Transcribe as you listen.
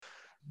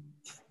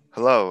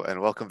Hello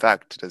and welcome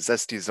back to the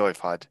Zesty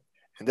Zoipod.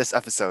 In this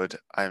episode,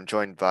 I am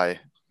joined by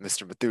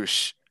Mr.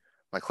 Mathush,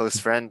 my close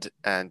friend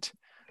and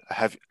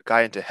a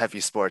guy into heavy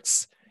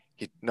sports.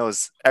 He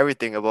knows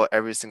everything about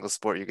every single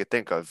sport you could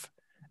think of.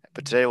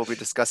 But today we'll be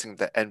discussing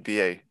the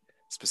NBA,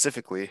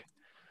 specifically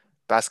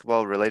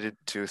basketball related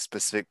to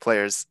specific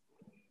players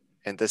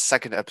in this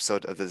second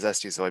episode of the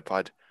Zesty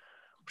Zoipod,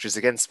 which is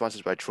again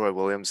sponsored by Troy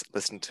Williams.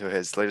 Listen to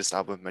his latest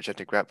album,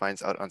 Magentic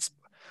Grapevines, out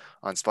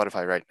on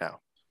Spotify right now.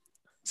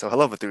 So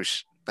hello,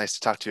 Mathush. Nice to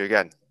talk to you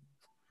again.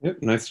 Yep,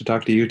 nice to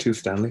talk to you too,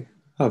 Stanley.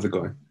 How's it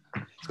going?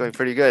 It's going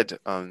pretty good.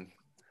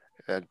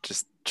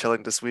 Just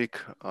chilling this week.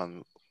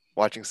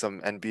 Watching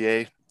some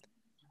NBA,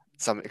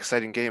 some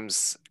exciting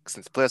games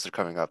since the playoffs are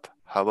coming up.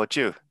 How about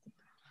you?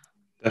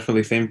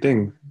 Definitely same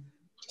thing.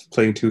 Just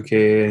playing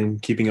 2K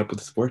and keeping up with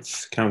the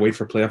sports. Can't wait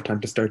for playoff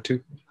time to start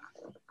too.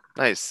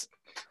 Nice.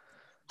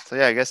 So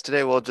yeah, I guess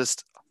today we'll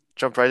just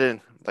jump right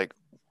in. Like,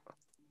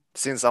 the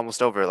season's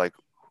almost over. Like,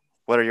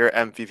 what are your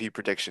MVP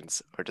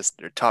predictions, or just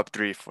your top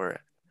three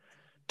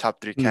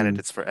Hmm.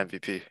 candidates for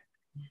MVP?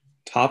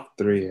 Top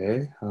three,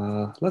 eh?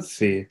 Let's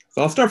see.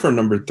 So I'll start from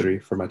number three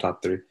for my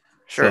top three.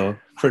 Sure.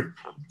 So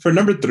for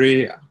number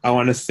three, I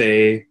want to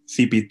say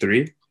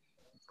CP3,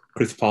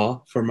 Chris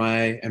Paul for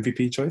my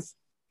MVP choice.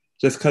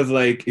 Just because,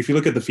 like, if you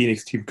look at the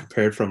Phoenix team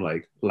compared from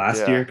like last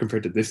Yeah. year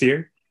compared to this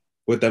year,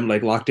 with them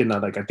like locked in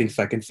at like I think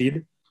second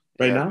seed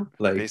right Yeah. now,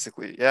 like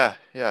Basically, yeah.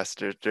 Yes,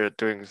 they're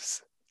doing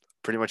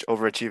pretty much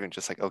overachieving,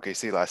 just like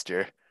OKC last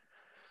year.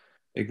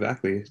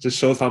 exactly, it just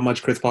shows how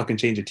much Chris Paul can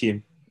change a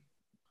team.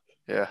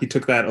 Yeah. He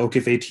took that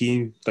OKC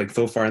team like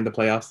so far in the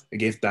playoffs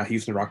against that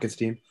Houston Rockets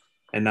team,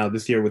 and now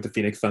this year with the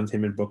Phoenix Suns,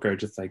 him and Booker are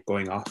just like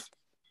going off.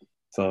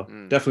 So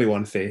Mm. definitely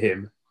want to say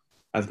him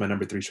as my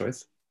number three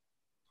choice.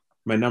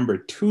 My number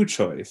two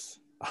choice,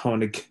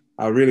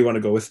 I really want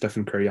to go with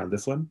Stephen Curry on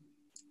this one,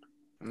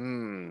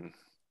 Mm.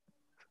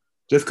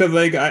 just because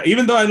like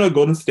even though I know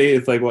Golden State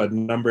is like what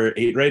number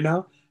eight right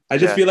now, I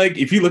just Yeah. feel like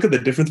if you look at the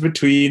difference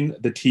between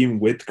the team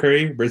with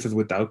Curry versus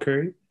without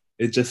Curry,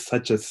 it's just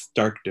such a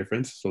stark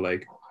difference. So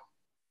like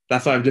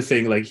that's why I'm just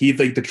saying like he's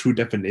like the true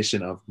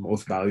definition of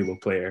most valuable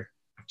player,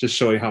 just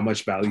showing how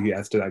much value he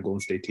has to that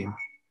Golden State team.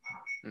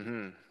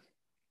 Hmm.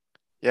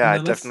 Yeah, And I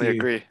then let's definitely see.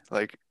 agree.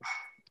 Like,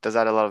 does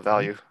add a lot of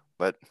value,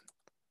 but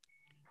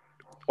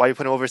why you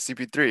put him over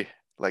CP3?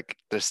 Like,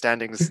 their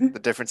standings, the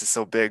difference is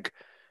so big,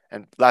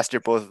 and last year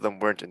both of them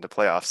weren't in the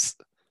playoffs,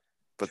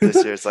 but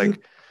this year it's like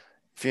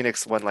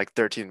Phoenix won like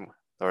 13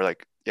 or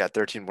like yeah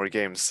 13 more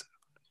games.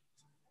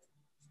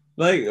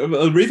 Like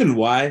a reason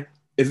why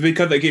is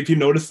because like if you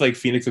notice like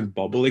Phoenix's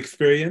bubble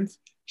experience,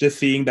 just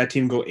seeing that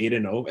team go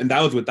 8-0, and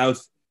that was without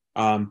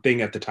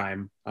thing at the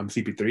time,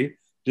 CP3,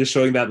 just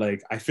showing that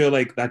like I feel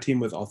like that team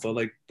was also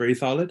like very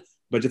solid,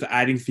 but just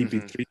adding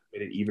Hmm. CP3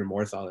 made it even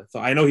more solid. So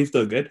I know he's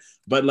still good,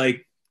 but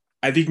like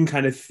I think you can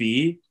kind of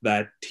see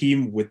that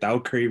team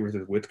without Curry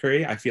versus with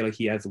Curry, I feel like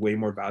he has way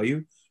more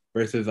value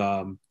versus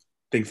I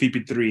think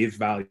CP3 is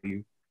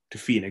value to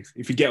Phoenix.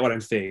 If you get what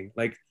I'm saying.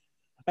 Like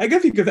I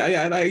guess you could.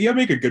 You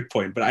make a good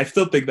point, but I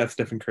still think that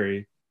Stephen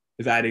Curry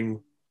is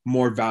adding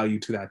more value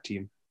to that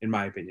team, in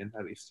my opinion,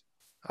 at least.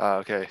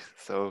 Okay,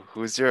 so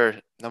who's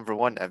your number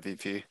one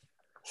MVP?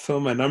 So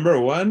my number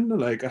one,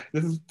 like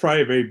this is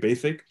probably a very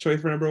basic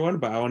choice for number one,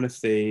 but I want to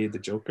say the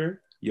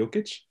Joker,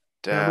 Jokic,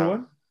 for number Damn,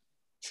 one.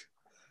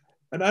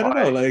 And I don't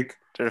know, why? like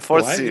They're the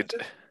fourth why is seed. it?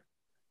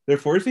 They're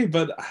forcing,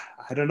 but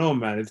I don't know,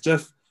 man. It's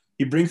just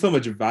he brings so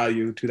much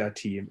value to that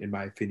team, in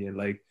my opinion.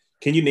 Like,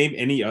 can you name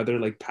any other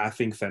like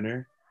passing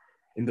center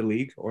in the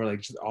league or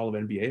like just all of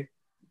NBA?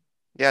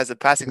 Yeah, as a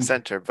passing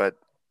center, but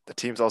the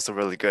team's also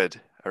really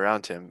good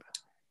around him.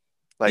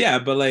 Like, Yeah,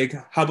 but like,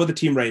 how about the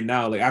team right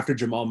now? Like after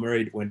Jamal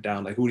Murray went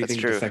down, like who do you that's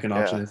think the true. second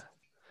option Yeah, is?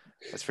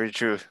 that's pretty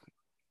true.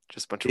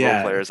 Just a bunch of role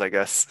Yeah, players, I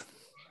guess.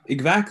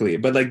 exactly.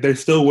 But like they're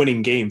still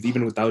winning games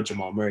even without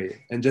Jamal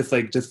Murray, and just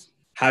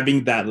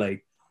having that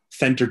like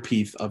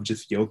centerpiece of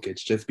just Jokic,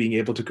 just being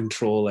able to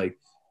control like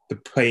the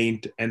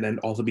paint and then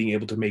also being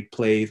able to make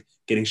plays,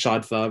 getting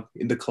shots up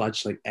in the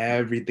clutch, like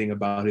everything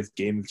about his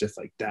game is just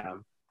like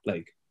damn,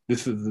 like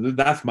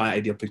that's my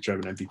ideal picture of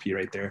an MVP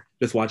right there.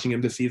 Just watching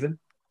him this season.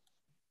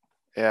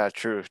 Yeah,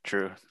 true,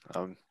 true.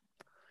 Um,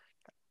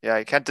 yeah,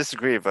 I can't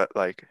disagree, but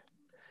like,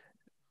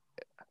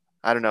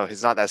 I don't know,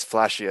 he's not as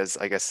flashy as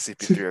I guess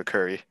CP3 or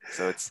Curry.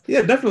 So it's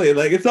Yeah, definitely.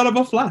 Like it's not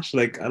about flash.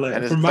 Like I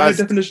and like it's from not my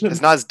as definition it's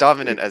of not as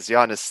dominant as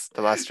Giannis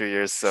the last 3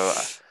 years.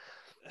 I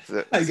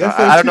So guess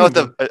so I don't know too, if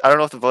but I don't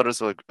know if the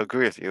voters will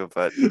agree with you,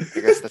 but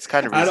I guess that's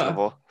kind of I don't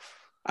reasonable.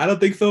 I don't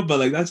think so, but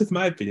like that's just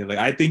my opinion. Like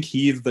I think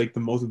he's like the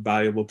most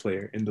valuable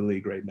player in the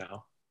league right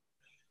now.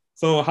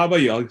 So how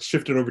about you? I'll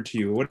shift it over to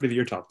you. What are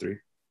your top three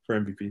for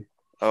MVP?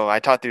 Oh, I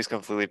thought he was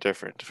completely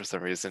different for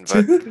some reason,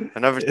 but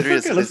my number It's three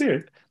okay, let's hear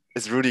it.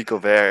 is Rudy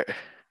Gobert.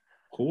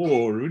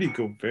 Oh, Rudy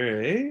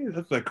Gobert. Eh?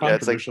 That's a Yeah,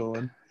 it's like controversial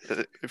one.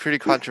 pretty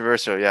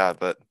controversial, yeah,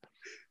 but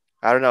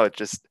I don't know. It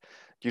just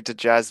Utah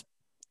Jazz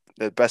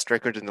the best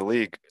record in the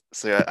league.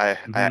 So yeah,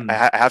 Mm-hmm.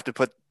 I have to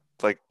put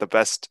like the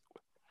best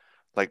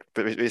like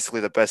basically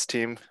the best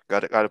team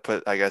got to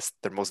put, I guess,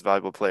 their most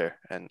valuable player.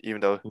 And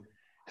even though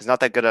he's not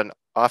that good on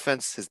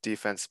offense, his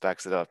defense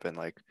backs it up, and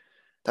like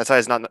that's why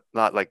he's not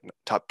like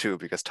top two,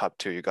 because top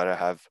two you gotta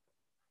have,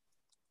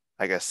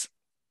 I guess,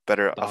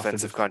 better The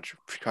offensive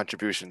offensive.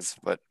 contributions.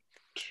 But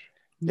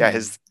yeah, Hmm.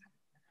 his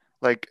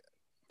like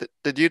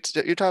did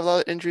Utah have a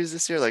lot of injuries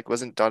this year? Like,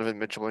 wasn't Donovan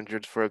Mitchell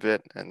injured for a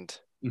bit? And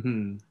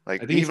Hmm.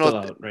 like I think he's still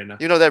out right now.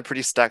 they're a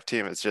pretty stacked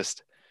team, it's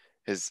just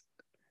his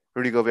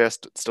Rudy Gobert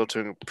still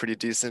doing pretty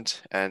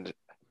decent. And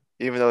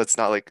even though it's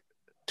not like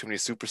too many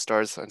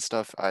superstars and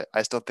stuff,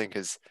 I still think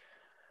he's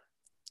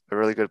a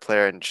really good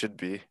player and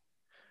should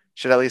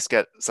at least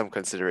get some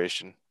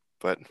consideration.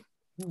 But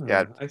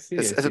yeah, I see.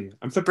 I it's a see.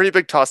 I'm so. pretty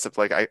big toss up.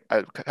 Like I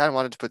kind of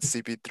wanted to put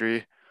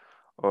CP3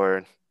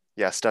 or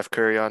yeah Steph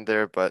Curry on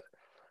there, but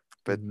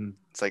Mhm.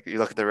 it's like you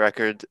look at the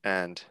record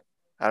and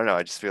I don't know.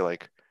 I just feel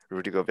like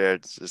Rudy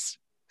Gobert is just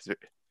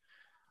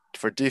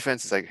for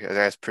defense is like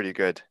that's pretty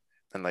good,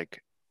 and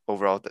like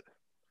overall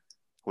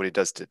what he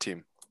does to the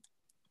team.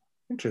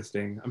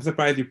 Interesting. I'm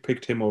surprised you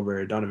picked him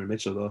over Donovan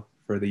Mitchell though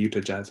for the Utah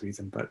Jazz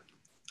reason, but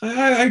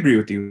I agree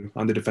with you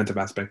on the defensive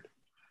aspect.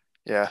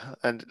 Yeah,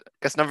 and I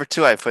guess number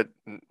two I put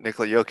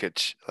Nikola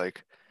Jokic.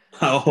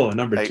 Oh,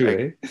 number two, I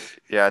eh?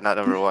 yeah, not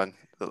number one.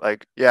 But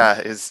like yeah,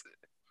 is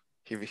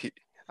he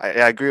I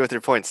agree with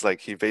your points.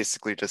 Like he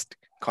basically just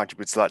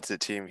contributes a lot to the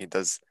team. He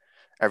does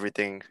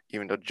everything,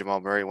 even though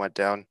Jamal Murray went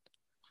down.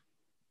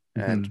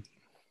 And Hmm.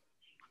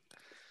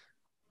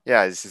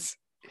 yeah, he's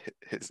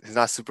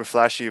not super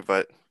flashy,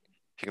 but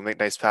he can make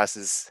nice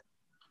passes.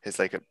 He's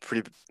like a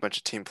pretty much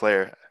a team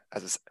player,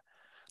 as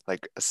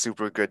like a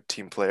super good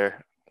team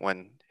player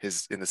when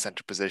he's in the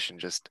center position,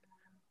 just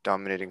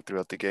dominating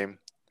throughout the game,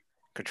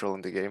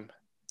 controlling the game.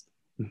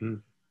 Hmm.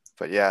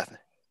 But yeah,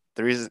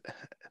 the reason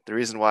the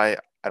reason why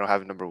I don't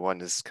have number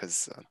one is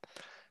because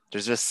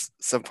there's just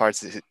some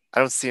parts I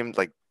don't see him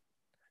like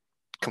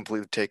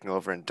completely taking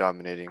over and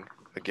dominating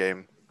a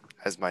game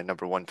as my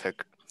number one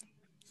pick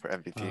for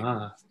MVP.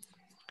 Ah,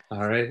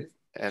 all right.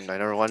 And my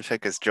number one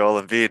pick is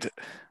Joel Embiid.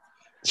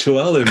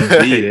 Joel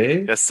Embiid,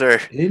 eh? Yes, sir.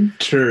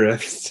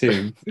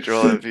 Interesting.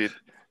 Joel Embiid.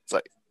 It's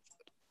like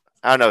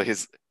I don't know.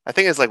 I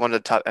think he's like one of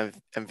the top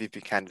MVP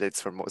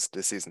candidates for most of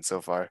the season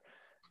so far,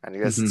 and I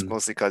guess it's Hmm.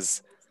 mostly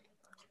because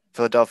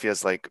Philadelphia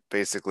is like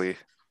basically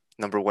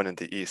number one in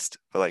the East.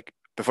 But like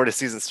before the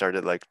season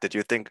started, like did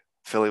you think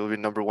Philly would be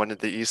number one in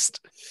the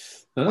East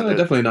when they're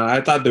Definitely not.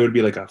 I thought there would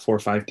be like a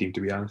 4-5 team,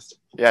 to be honest.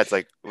 yeah, it's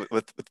like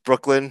with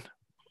Brooklyn,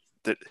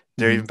 they're,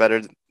 they're Hmm. even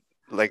better.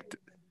 Like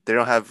they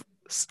don't have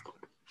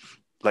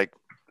like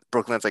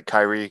Brooklyn's like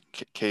Kyrie,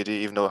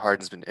 KD, even though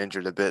Harden's been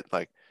injured a bit.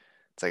 Like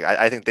it's like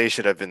I think they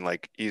should have been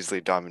like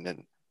easily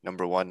dominant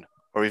number one,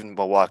 or even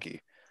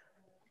Milwaukee.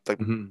 Like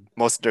Hmm.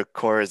 most of their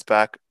core is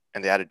back,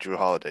 and they added Drew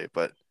Holiday,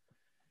 but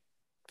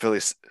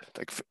Philly's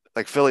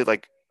like Philly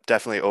like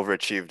definitely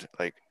overachieved.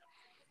 Like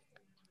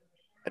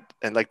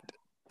and like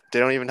they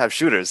don't even have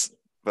shooters,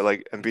 but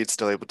like Embiid's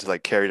still able to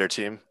like carry their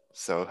team.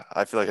 So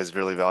I feel like it's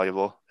really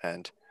valuable,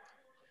 and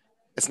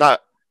it's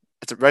not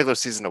it's a regular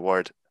season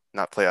award,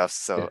 not playoffs.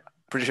 So Yeah.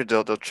 pretty sure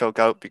they'll choke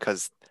out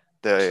because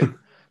they're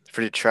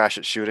pretty trash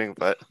at shooting.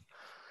 But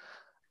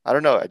I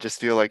don't know. I just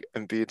feel like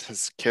Embiid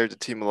has carried the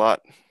team a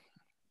lot,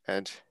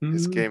 and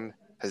his Hmm. game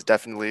has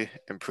definitely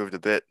improved a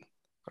bit,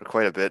 or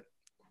quite a bit,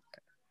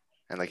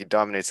 and like he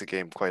dominates the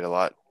game quite a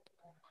lot.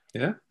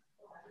 Yeah.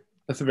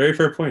 That's a very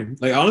fair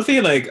point. Like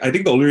honestly, like I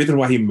think the only reason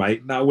why he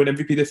might not win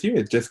MVP this year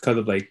is just because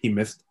of like he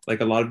missed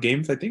like a lot of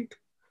games. I think,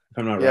 if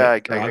I'm not Yeah,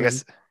 right,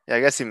 wrong. I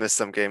guess he missed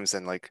some games,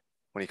 and like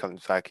when he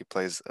comes back, he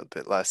plays a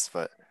bit less.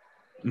 But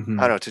I Hmm.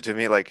 don't know. To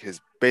me, like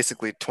his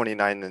basically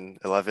 29 and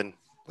 11,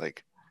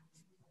 like,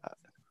 uh,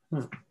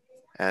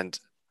 and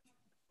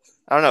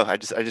I don't know. I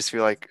just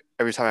feel like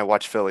every time I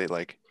watch Philly,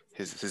 like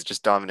he's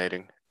just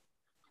dominating,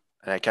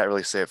 and I can't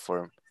really say it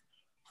for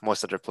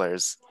most other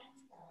players.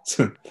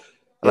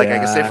 Like I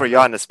can say for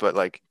Yeah. Giannis, but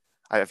like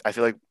I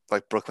feel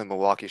like Brooklyn,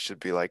 Milwaukee should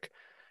be like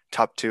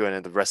top two, and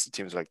then the rest of the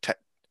teams are like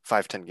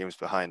 5, 10 games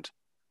behind,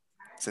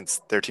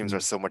 since their teams are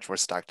Mm. so much more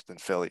stacked than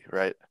Philly,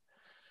 right?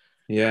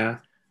 Yeah,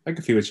 I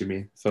can see what you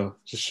mean. So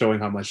just showing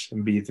how much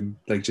Embiid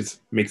like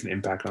just makes an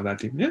impact on that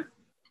team. Yeah,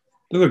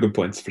 those are good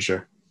points for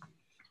sure.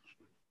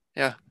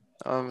 Yeah.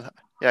 Um.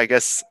 Yeah. I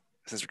guess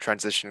since we're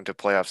transitioning to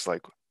playoffs,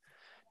 like,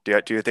 do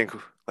you think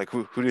like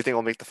who do you think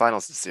will make the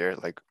finals this year?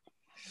 Like,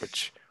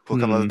 which who will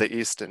come out of Hmm, the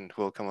East and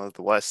who will come out of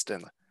the West,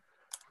 and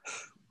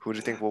who do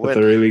you think will that's a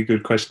win? really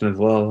good question as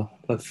well.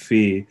 Let's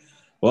see.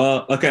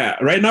 Well, okay,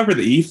 right now for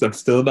the East, I'm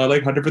still not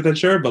like 100%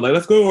 sure, but like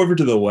let's go over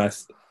to the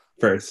West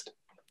first.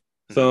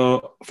 Hmm.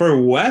 So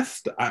for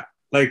West, I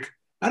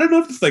don't know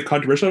if it's like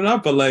controversial or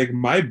not, but like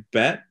my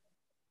bet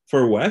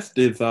for West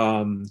is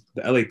the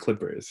LA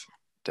Clippers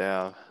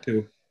Damn.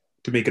 to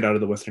to make it out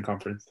of the Western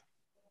Conference.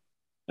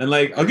 And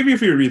like I'll Okay. give you a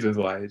few reasons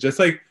why. Just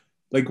like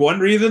one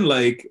reason,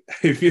 like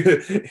if you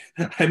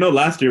I know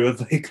last year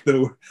was like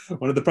the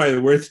one of the probably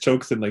the worst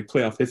chokes in like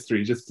playoff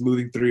history, just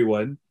losing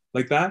 3-1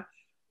 like that.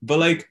 But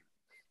like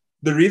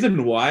the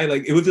reason why,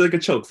 like, it was like a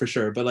choke for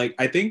sure, but like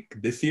I think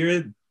this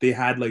year they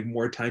had like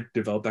more time to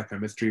develop that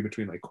chemistry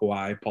between like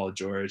Kawhi, Paul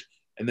George,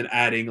 and then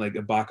adding like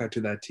Ibaka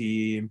to that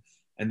team,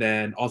 and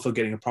then also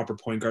getting a proper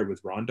point guard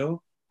with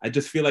Rondo. I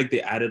just feel like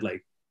they added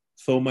like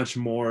so much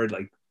more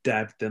like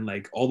depth and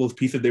like all those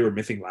pieces they were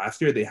missing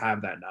last year. They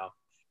have that now,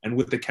 and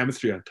with the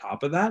chemistry on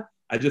top of that,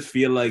 I just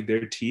feel like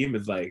their team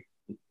is like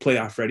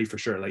playoff ready for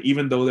sure. Like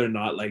even though they're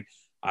not like,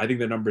 I think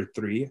they're number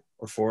 3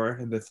 or 4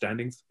 in the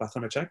standings last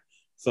time I checked.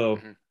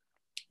 So Mhm.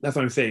 that's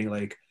what I'm saying.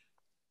 Like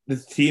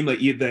this team, like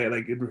either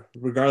like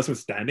regardless of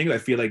standings, I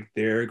feel like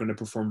they're going to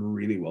perform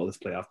really well this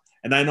playoff.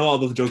 And I know all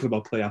those jokes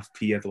about playoff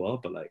P as well,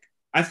 but like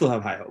I still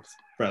have high hopes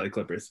for LA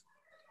Clippers.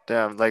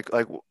 Damn,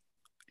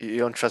 you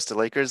don't trust the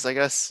Lakers, I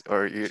guess,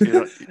 or you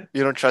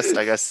don't trust,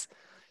 I guess,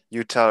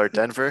 Utah or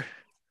Denver.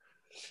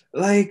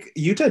 Like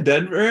Utah,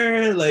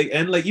 Denver, like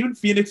and like even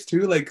Phoenix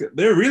too. Like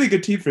they're a really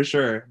good team for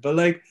sure. But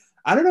like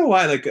I don't know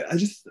why. Like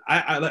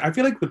I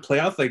feel like the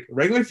playoffs, like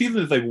regular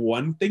season is like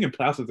one thing and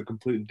playoffs is a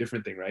completely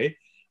different thing, right?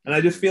 And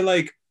I just Mm, feel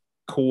like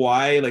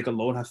Kawhi like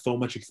alone has so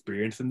much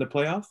experience in the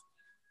playoffs.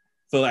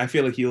 So I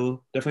feel like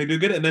he'll definitely do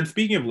good. And then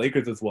speaking of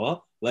Lakers as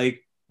well,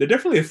 like they're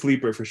definitely a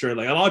sleeper for sure.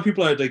 Like a lot of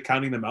people are like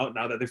counting them out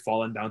now that they've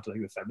fallen down to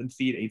like the 7th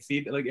seed, 8th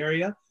seed like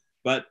area.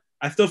 But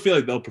I still feel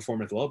like they'll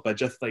perform as well. But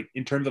just like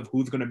in terms of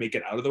who's going to make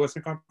it out of the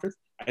Western Conference,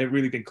 I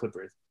really think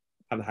Clippers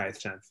have the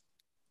highest chance.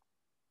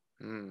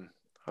 mm,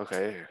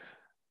 okay,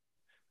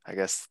 I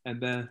guess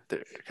And then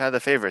they're kind of the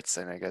favorites,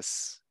 and I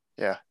guess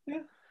yeah,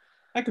 yeah,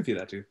 I can see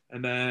that too.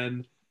 And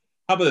then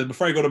how about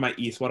before I go to my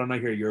East, why don't I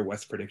hear your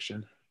West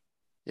prediction?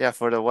 yeah.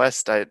 For the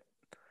West, I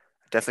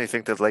definitely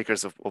think the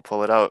Lakers will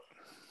pull it out.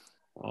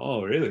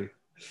 Oh, really?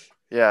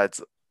 Yeah,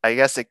 it's I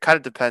guess it kind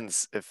of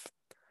depends if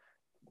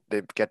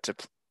they get to,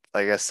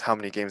 I guess, how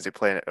many games they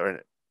play,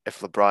 or if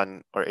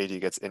LeBron or AD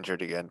gets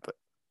injured again, but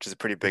which is a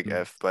pretty big Mm-hmm.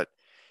 if. But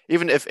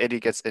even if AD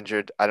gets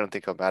injured, I don't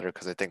think it'll matter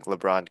because I think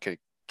LeBron could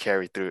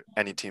carry through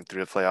any team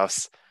through the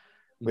playoffs.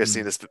 We have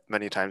seen Mm-hmm. this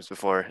many times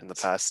before in the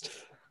past.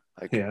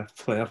 Like, Yeah,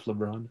 playoff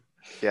LeBron.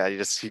 yeah,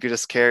 he could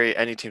just carry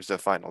any team to the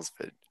finals.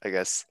 But I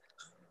guess,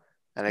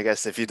 and I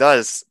guess if he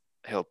does,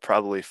 he'll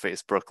probably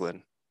face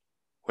Brooklyn,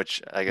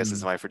 which I guess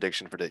is Mm. my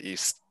prediction for the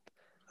East.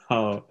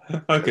 Oh,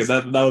 okay. Because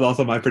That was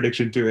also my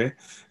prediction too, eh?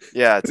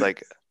 yeah, it's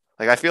like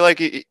I feel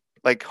like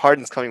like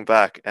Harden's coming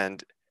back,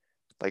 and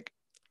like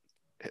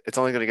it's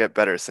only going to get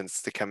better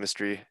since the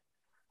chemistry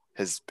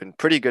has been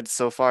pretty good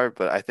so far.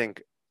 But I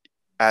think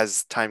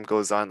as time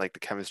goes on, like the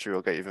chemistry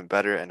will get even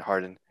better, and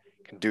Harden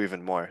can do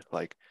even more.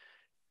 Like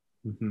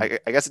Mm-hmm.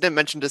 I guess I didn't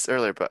mention this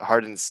earlier, but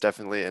Harden's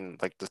definitely in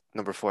like the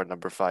number 4,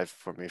 number 5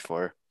 for me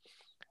for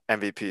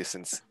MVP,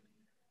 since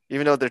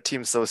even though their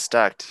team's so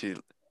stacked, he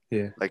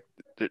Yeah, like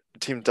the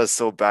team does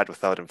so bad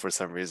without him for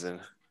some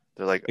reason.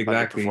 They're like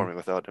exactly. underperforming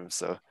without him.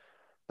 So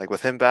like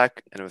with him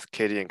back and with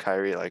KD and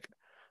Kyrie, like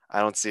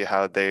I don't see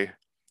how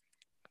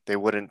they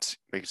wouldn't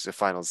make it to the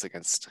finals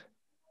against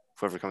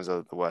whoever comes out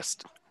of the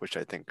West, which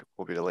I think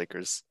will be the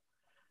Lakers.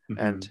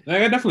 Mm-hmm. And I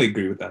definitely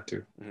agree with that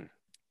too. mhm,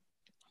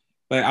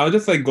 Like I was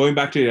just like going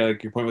back to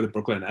like your point with the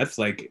Brooklyn Nets,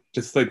 like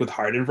just like with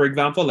Harden, for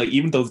example, like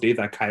even those days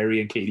that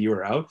Kyrie and KD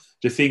were out,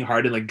 just seeing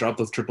Harden like drop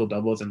those triple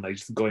doubles and like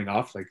just going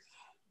off, like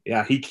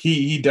yeah,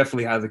 he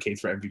definitely has a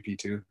case for MVP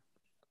too.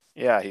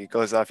 yeah, he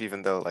goes off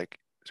even though like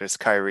there's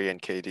Kyrie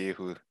and KD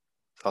who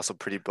also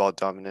pretty ball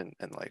dominant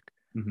and like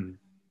Mm-hmm.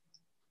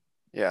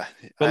 yeah,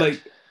 But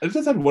like, I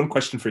just had one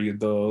question for you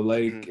though.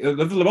 Like, mhm.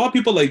 there's a lot of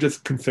people like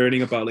just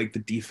concerning about like the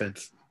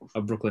defense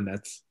of Brooklyn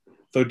Nets.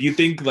 So do you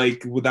think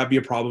like would that be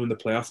a problem in the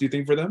playoffs? Do you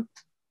think for them?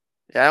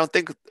 Yeah, I don't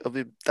think it'll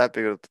be that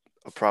big of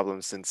a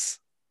problem since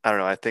I don't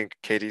know. I think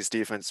KD's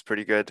defense is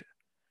pretty good.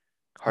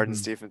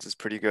 Harden's Mm-hmm. defense is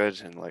pretty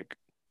good, and like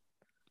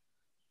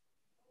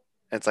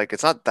it's like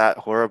it's not that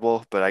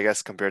horrible, but I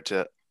guess compared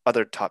to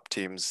other top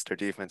teams, their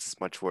defense is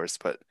much worse.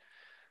 But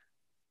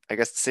I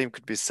guess the same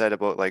could be said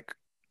about like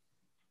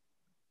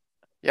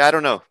yeah, I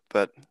don't know,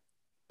 but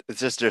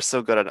it's just they're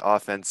so good at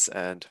offense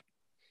and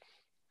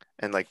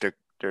like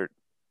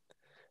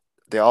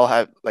they all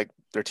have like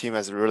their team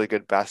has a really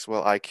good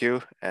basketball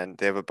IQ and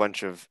they have a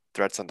bunch of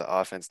threats on the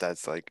offense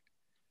that's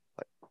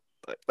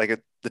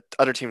the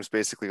other team's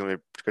basically going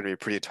to be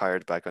pretty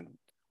tired back on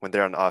when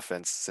they're on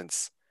offense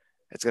since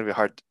it's going to be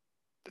hard.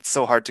 It's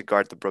so hard to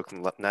guard the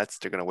Brooklyn Nets.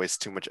 They're going to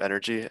waste too much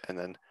energy and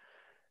then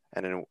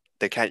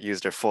they can't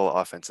use their full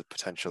offensive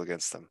potential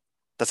against them.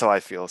 That's how I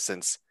feel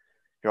since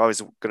you're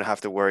always going to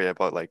have to worry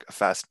about like a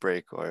fast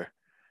break or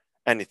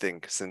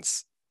anything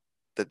since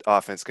the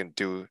offense can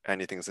do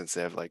anything since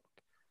they have like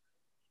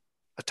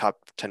a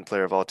top 10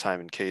 player of all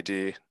time in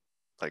KD,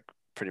 like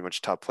pretty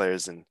much top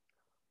players in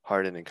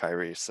Harden and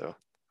Kyrie. So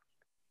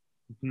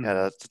yeah, Hmm.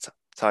 that's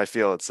how I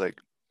feel. It's like,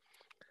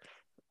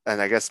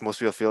 and I guess most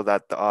people feel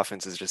that the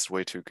offense is just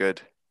way too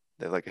good.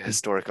 They have like a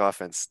historic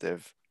offense. They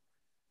have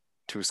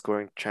two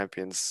scoring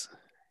champions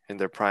in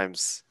their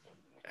primes,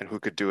 and who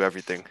could do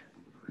everything.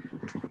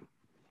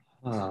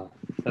 Ah,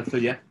 that's a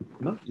yeah.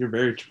 No, you're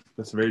very.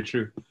 That's very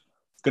true.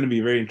 It's going to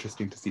be very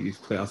interesting to see these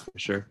playoffs for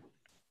sure.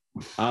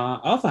 I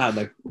also had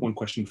like one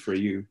question for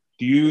you.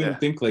 Do you Yeah.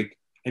 think like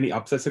any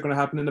upsets are going to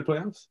happen in the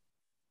playoffs?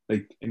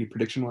 Like any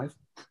prediction wise?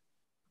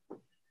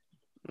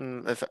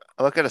 If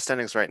I look at the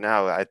standings right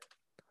now, I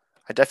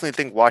definitely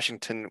think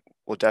Washington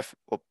will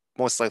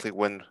most likely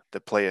win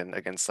the play-in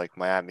against like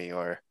Miami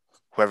or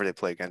whoever they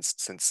play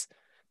against, since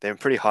they've been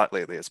pretty hot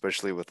lately,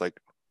 especially with like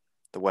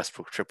the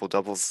Westbrook triple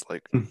doubles.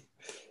 Like,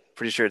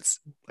 pretty sure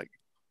it's like,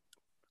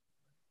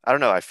 I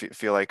don't know. I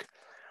feel like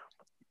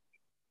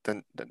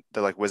the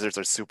like Wizards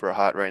are super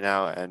hot right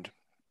now, and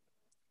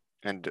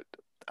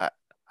I,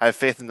 I have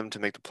faith in them to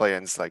make the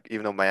play-ins. Like,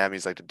 even though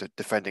Miami's like the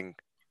defending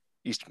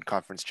Eastern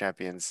Conference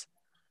champions,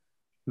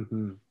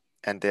 Mm-hmm.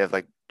 and they have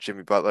like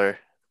Jimmy Butler,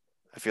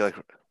 I feel like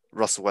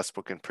Russell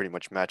Westbrook can pretty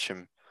much match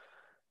him,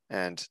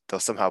 and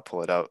they'll somehow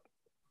pull it out.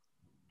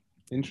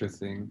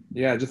 Interesting.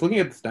 Yeah, just looking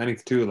at the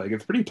standings too, like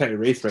it's pretty tight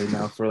race right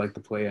now for like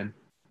the play-in.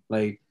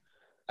 Like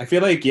I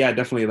feel like yeah,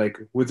 definitely like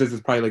Wizards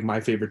is probably like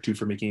my favorite two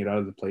for making it out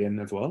of the play-in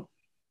as well.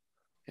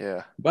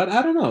 Yeah, But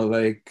I don't know,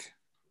 like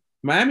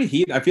Miami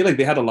Heat, I feel like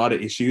they had a lot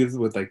of issues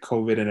with like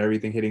COVID and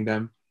everything hitting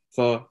them.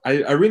 So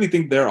I really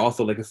think they're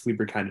also like a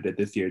sleeper candidate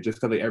this year, just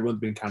because like everyone's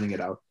been counting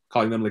it out,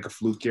 calling them like a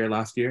fluke year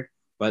last year.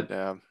 But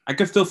yeah, I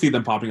could still see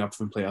them popping up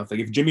from playoffs.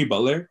 Like if Jimmy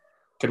Butler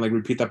can like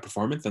repeat that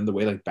performance and the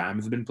way like Bam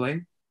has been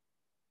playing,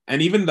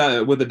 and even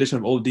that with the addition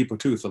of Oladipo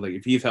too. So like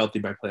if he's healthy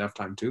by playoff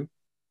time too,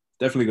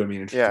 definitely going to be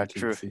an yeah. interesting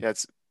team to True. see. Yeah,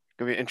 it's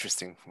gonna be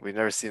interesting. We've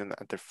never seen them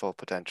at their full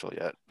potential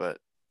yet, but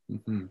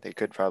Mm-hmm. they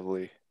could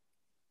probably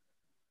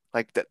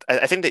like that.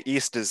 I think the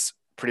East is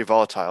pretty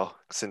volatile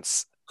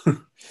since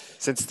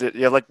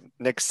you have like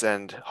Knicks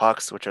and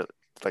Hawks, which are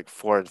like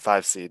 4 and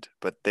 5 seed,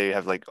 but they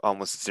have like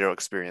almost zero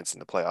experience in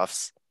the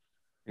playoffs.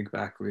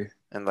 Exactly.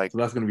 And like, So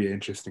that's going to be an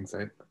interesting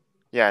sight.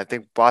 yeah, I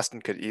think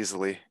Boston could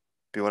easily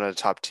be one of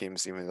the top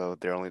teams, even though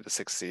they're only the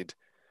 6th seed.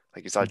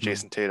 Like, you saw Mm-hmm.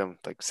 Jason Tatum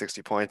like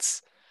 60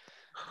 points,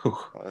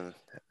 uh,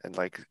 and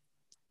like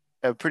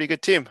a pretty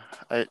good team.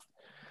 I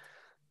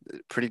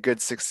Pretty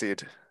good 6th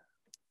seed.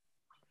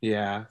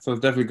 Yeah, so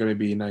it's definitely going to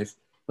be nice.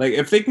 Like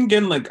if they can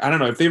get in, like I don't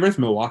know if they versus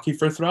Milwaukee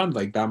first round,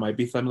 like that might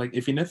be some like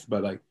iffiness,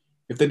 but like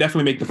if they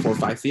definitely make the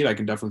 4-5 seed, I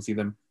can definitely see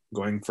them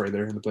going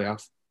further in the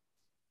playoffs.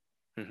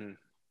 Hmm.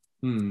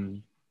 Hmm,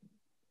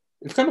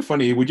 it's kind of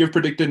funny. Would you have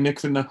predicted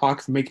Knicks and the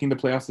Hawks making the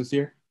playoffs this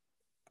year?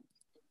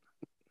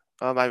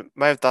 I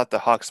might have thought the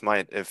Hawks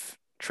might if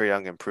Trae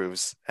Young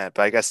improves, but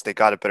I guess they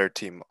got a better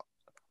team,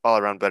 all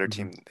around better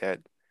Mm-hmm. team. They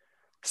had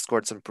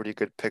scored some pretty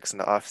good picks in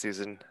the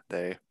offseason.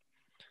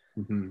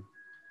 Mm-hmm.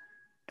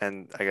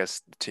 And I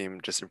guess the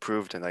team just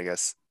improved, and I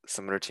guess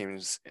some other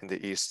teams in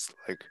the East,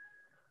 like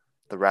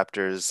the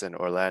Raptors and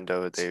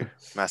Orlando, they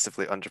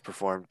massively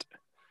underperformed.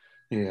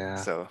 Yeah,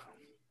 So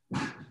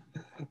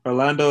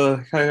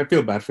Orlando. I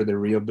feel bad for their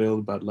real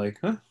build, but like,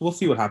 we'll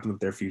see what happens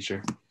with their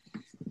future.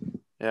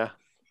 yeah,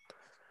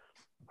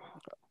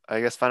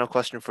 I guess final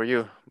question for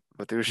you,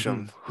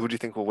 Mm-hmm. Mathusham, who do you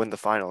think will win the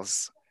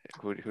finals?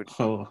 Who?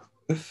 Oh,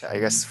 I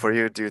guess for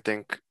you, do you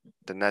think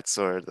the Nets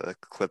or the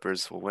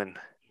Clippers will win?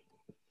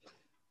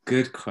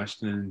 good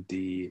question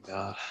indeed.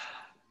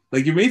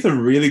 Like you made some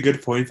really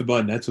good points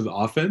about Nets with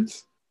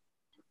offense.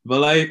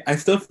 But like, I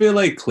still feel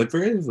like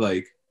Clippers,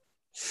 like,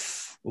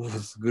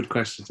 it's a good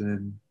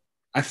question.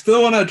 I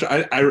still want to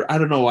try. I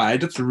don't know why. I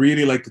just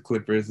really like the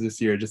Clippers this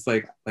year. Just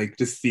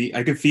just see.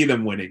 I can see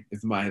them winning.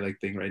 Is my like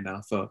thing right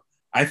now. So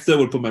I still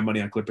would put my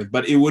money on Clippers,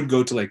 but it would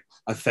go to like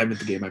a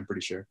seventh game. I'm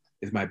pretty sure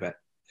is my bet.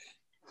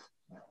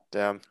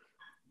 Damn.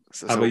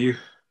 So, How about so you?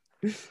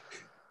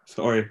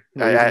 Sorry,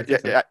 what were you I gonna say? yeah,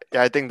 Sorry. yeah,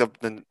 yeah, I think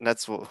the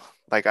Nets will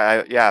like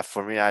I yeah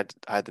for me I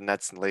had the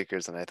Nets and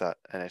Lakers, and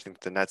I think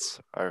the Nets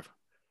are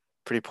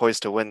pretty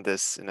poised to win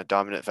this in a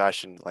dominant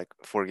fashion, like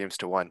 4 games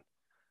to 1.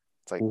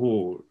 It's like,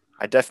 Ooh.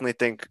 I definitely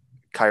think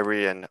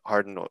Kyrie and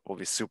Harden will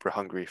be super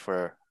hungry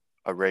for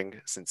a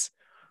ring, since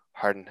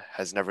Harden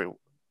has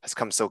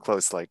come so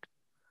close like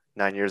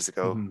 9 years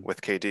ago Mm-hmm.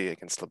 with KD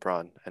against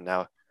LeBron, and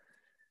now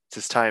it's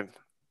his time.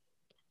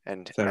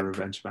 And Is that a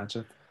revenge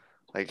matchup?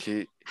 like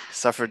he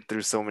suffered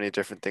through so many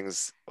different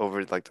things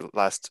over like the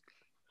last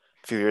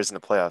few years in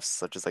the playoffs,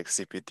 such as like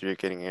CP3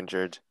 getting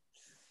injured,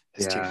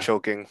 his team Yeah.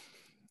 choking.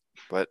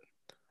 But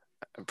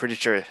I'm pretty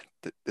sure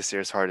this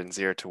year's Harden's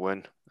year to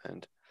win,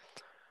 and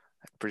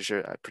I'm pretty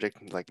sure I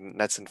predict like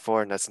Nets in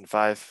 4, Nets in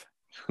 5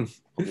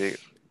 will be a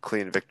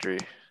clean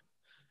victory.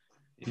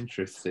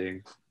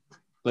 Interesting.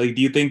 Like,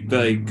 do you think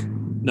like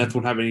Nets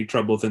won't have any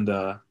troubles in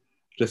the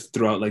just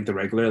throughout like the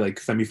regular like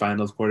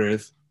semifinals,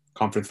 quarters,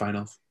 conference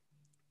finals?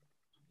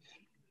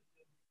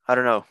 I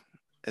don't know.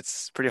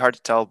 It's pretty hard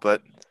to tell,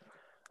 but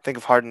I think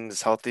if Harden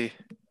is healthy,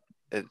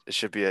 it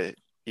should be a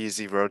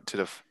easy road to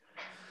the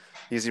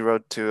easy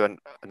road to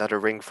another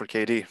ring for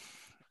KD.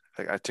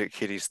 Like, I took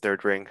KD's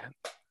third ring,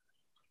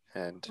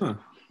 and Huh.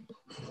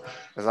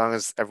 as long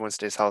as everyone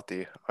stays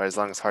healthy, or as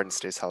long as Harden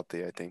stays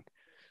healthy, I think it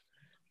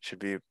should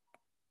be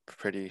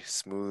pretty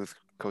smooth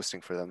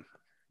coasting for them.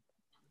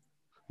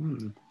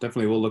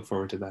 Definitely, we'll look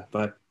forward to that.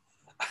 But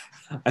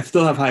I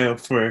still have high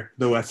hopes for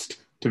the West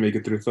to make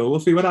it through. So we'll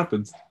see what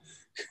happens.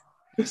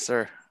 Yes,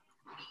 sir.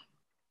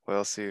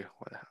 We'll see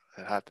what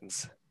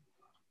happens.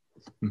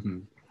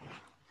 Mhm.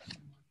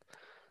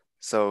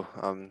 So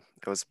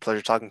it was a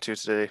pleasure talking to you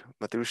today,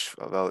 Mathush,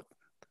 about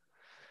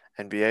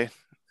NBA,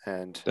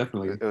 and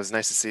Definitely. it was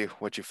nice to see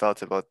what you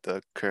felt about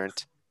the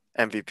current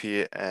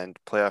MVP and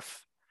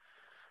playoff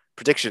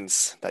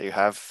predictions that you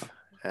have,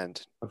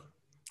 and Of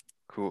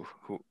who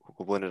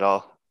will win it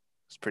all.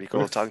 It's pretty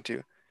cool course. talking to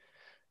you.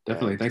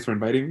 Definitely. And Thanks for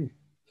inviting me.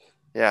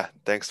 yeah,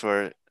 thanks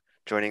for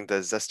joining the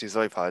Zesty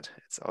Zoe Pod.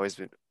 It's always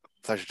been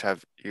a pleasure to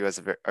have you as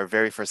our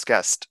very first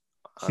guest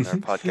on our The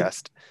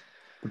podcast.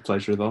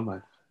 pleasure is all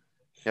mine.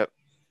 Yep.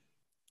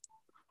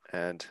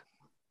 And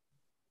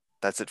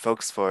that's it,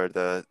 folks, for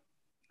the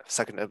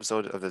second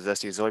episode of the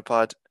Zesty Zoe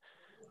Pod.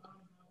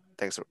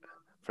 Thanks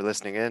for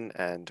listening in,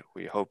 and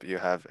we hope you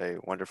have a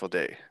wonderful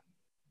day.